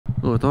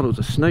Oh, I thought it was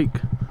a snake.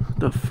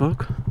 The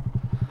fuck?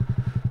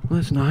 Well,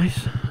 that's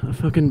nice. A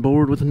fucking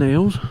board with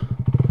nails.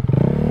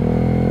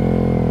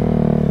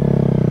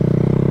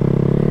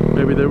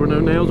 Maybe there were no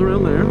nails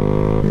around there.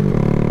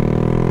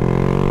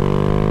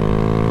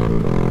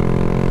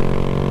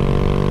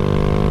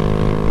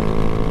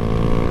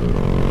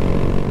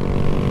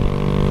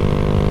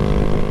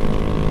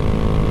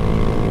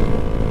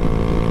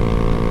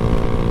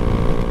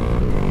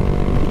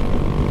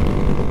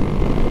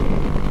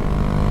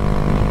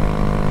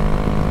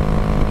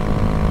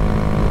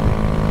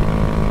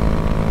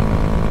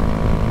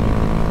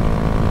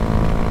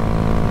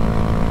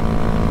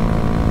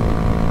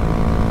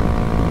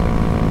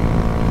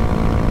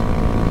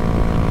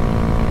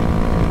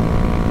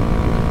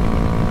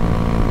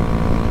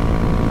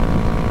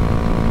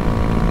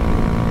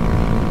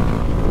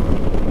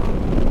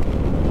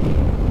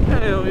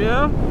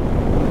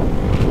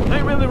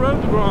 Ain't really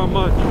rode the Grom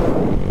much.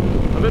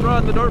 I've been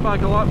riding the dirt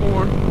bike a lot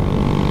more.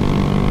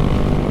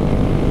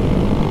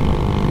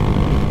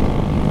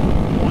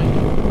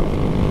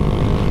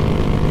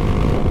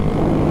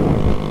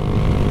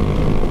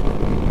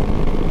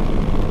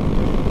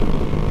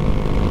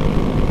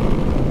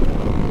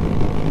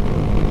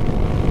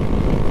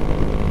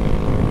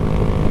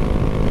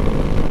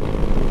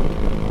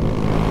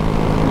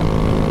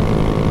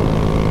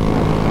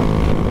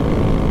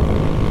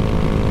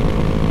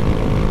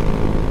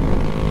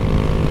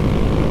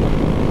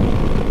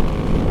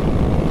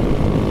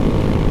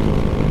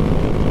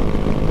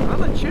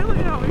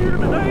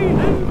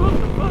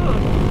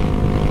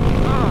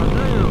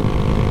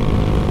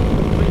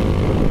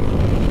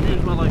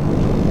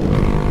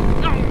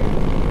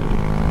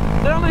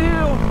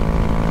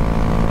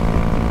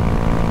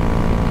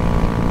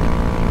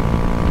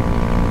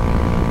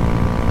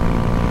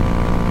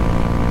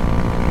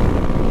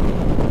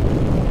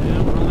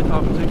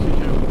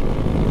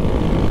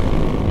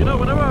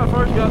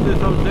 Got this,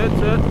 I was dead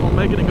set on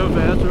making it go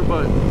faster,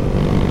 but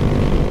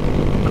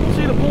I don't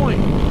see the point.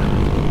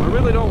 I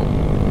really don't.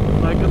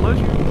 Like, unless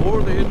you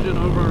bore the engine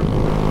over,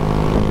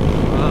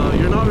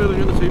 you're not really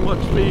going to see much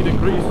speed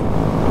increase.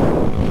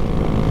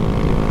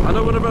 I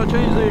know whenever I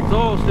changed the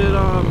exhaust, it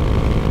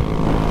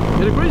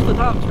increased the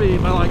top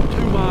speed by like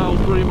 2 miles,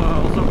 3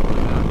 miles, something like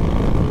that.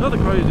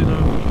 Nothing crazy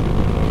though.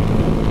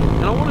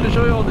 And I wanted to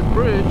show you all this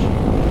bridge,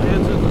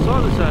 and since the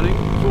sun is setting,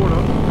 sort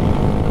of,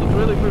 it looks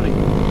really pretty.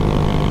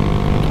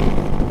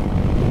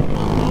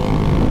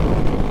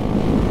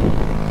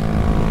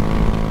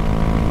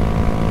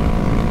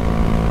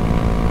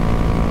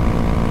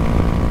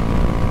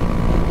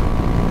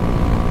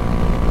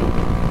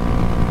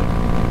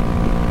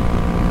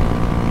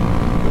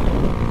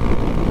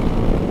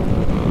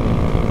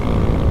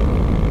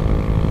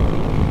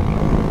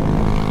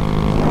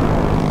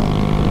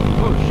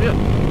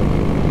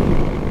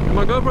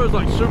 My GoPro's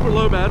like super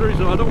low battery,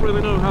 so I don't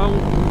really know how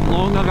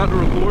long I got to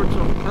record, so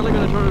I'm kind of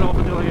going to turn it off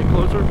until I get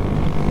closer.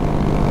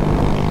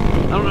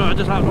 I don't know, I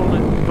just hopped on it.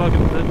 Fuck it.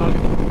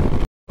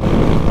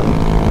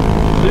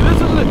 See,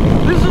 this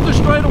is the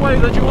straightaway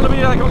that you want to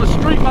be like on a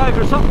street bike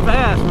or something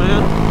fast,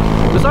 man.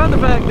 Besides the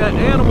fact that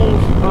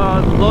animals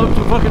love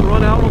to fucking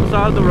run out on the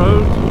side of the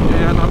road,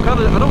 and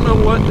I don't know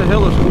what the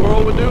hell a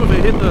squirrel would do if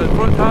it hit the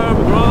front tire of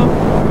a Grom,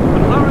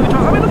 but I'm not really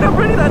trying. I mean, look how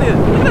pretty that is.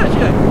 Look at that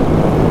shit.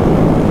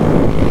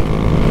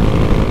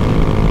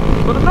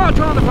 But I'm not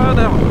trying to find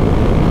out.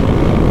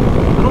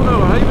 I don't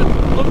know, I even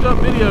looked up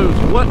videos.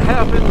 What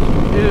happens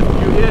if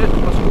you hit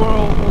a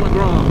squirrel on a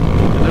Grom?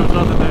 And there was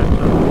nothing there.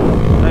 So,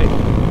 hey,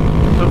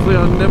 hopefully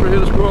I'll never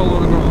hit a squirrel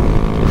on a Grom.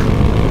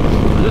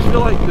 I just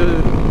feel like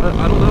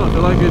I don't know, I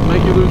feel like it'd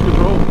make you lose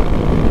control.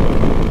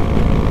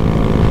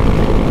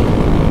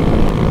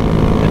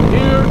 And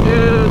here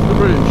is the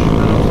bridge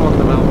that I was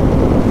talking about.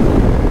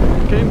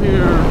 I came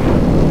here,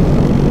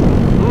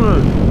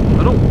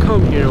 I don't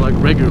come here like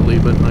regularly,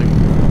 but like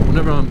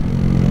whenever I'm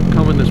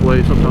coming this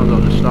way, sometimes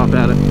I'll just stop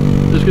at it,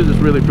 just because it's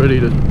really pretty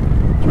to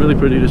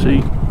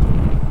see.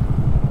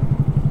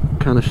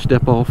 Kind of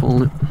step off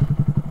on it.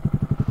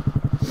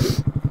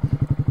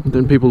 And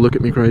then people look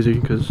at me crazy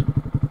because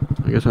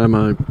I guess I have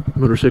my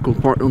motorcycle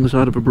parked on the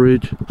side of a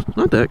bridge. It's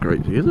not that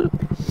crazy, is it?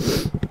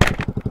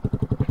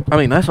 I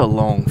mean, that's a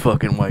long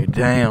fucking way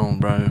down,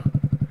 bro.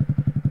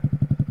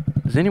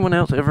 Does anyone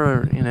else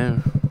ever, you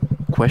know,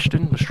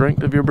 question the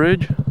strength of your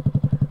bridge?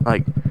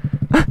 Like,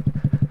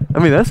 I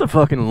mean, that's a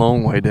fucking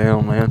long way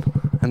down, man.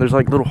 And there's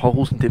like little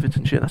holes and divots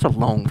and shit. That's a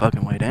long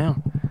fucking way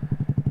down.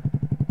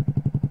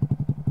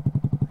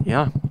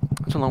 Yeah,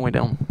 that's a long way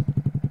down.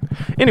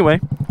 Anyway,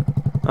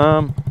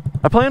 I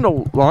plan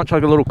to launch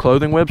like a little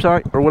clothing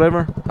website or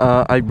whatever.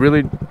 I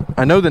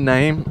know the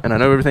name and I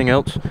know everything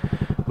else,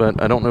 but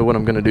I don't know what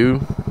I'm gonna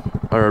do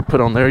or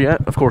put on there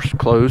yet. Of course,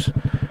 clothes.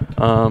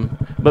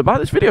 But by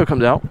this video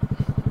comes out,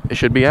 it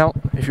should be out.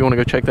 If you want to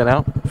go check that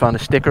out, find a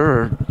sticker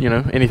or, you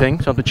know,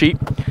 anything, something cheap.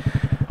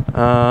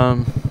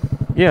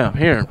 Yeah,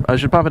 here, I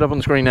should pop it up on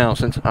the screen now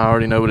since I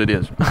already know what it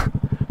is.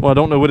 Well, I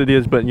don't know what it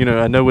is, but, you know,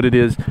 I know what it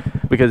is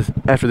because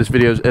after this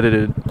video is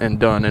edited and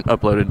done and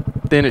uploaded,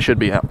 then it should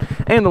be out.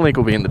 And the link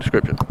will be in the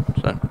description,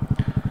 so.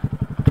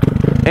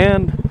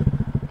 And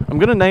I'm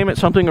gonna name it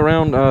something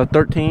around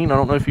 13. I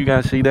don't know if you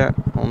guys see that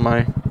on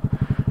my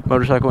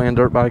motorcycle and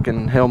dirt bike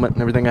and helmet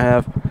and everything I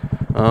have.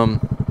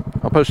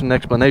 I'll post an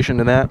explanation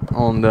to that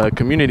on the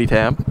community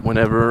tab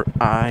whenever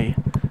I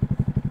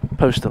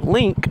post a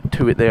link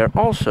to it there.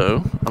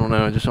 Also, I don't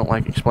know, I just don't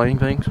like explaining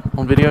things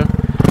on video.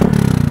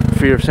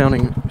 Fear of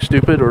sounding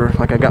stupid or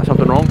like I got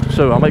something wrong.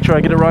 So I'll make sure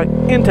I get it right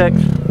in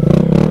text.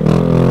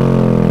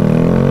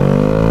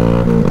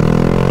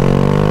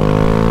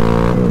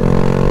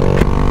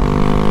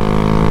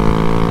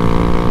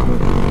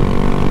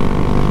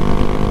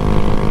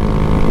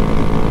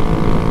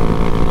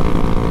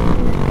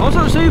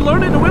 Also, see,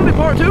 learning the wheelie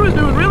part 2 is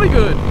doing really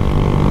good.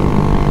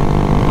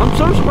 I'm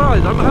so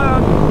surprised.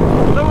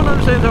 No one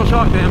understands how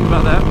shocked I am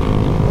about that.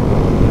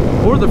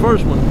 Or the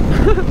first one.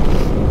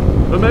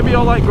 But maybe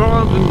y'all like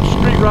Groms and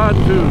street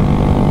riding too.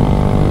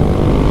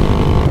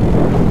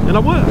 And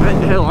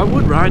I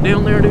would ride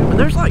down there, dude. And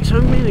there's like so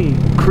many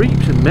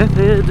creeps and meth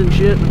heads and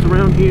shit that's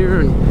around here.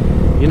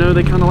 And, you know,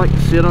 they kind of like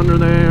to sit under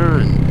there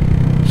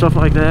and stuff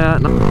like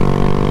that.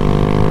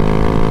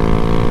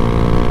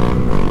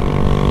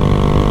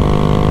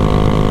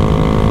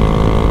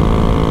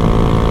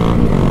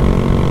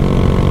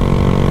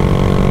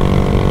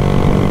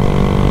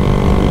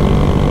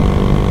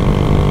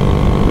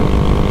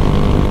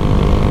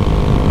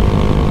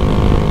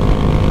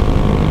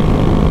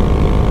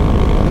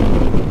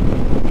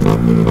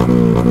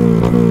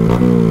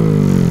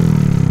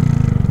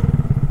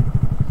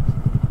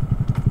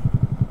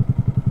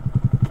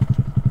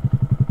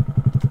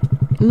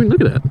 I mean,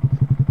 look at that.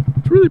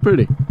 It's really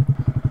pretty.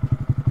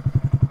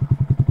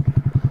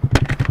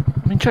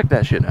 I mean, check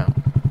that shit out.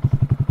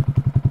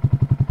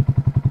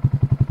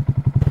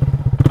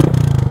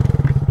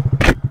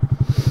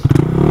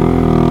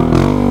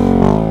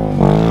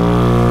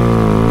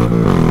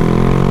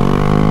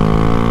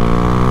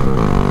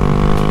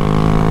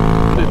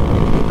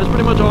 That's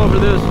pretty much all for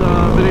this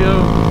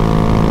video.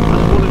 I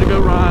just wanted to go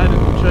ride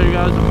and show you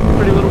guys the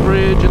pretty little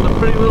bridge and the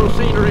pretty little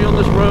scenery on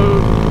this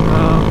road.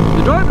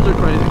 The drivers are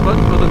crazy, but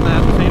other than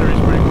that, the scenery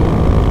is pretty cool.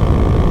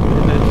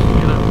 And it's,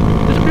 you know,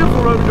 it's a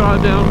beautiful road to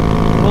drive down. A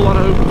whole lot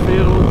of open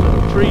fields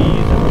and trees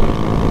and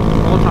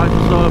all types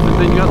of stuff. And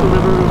then you got the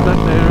river back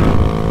there.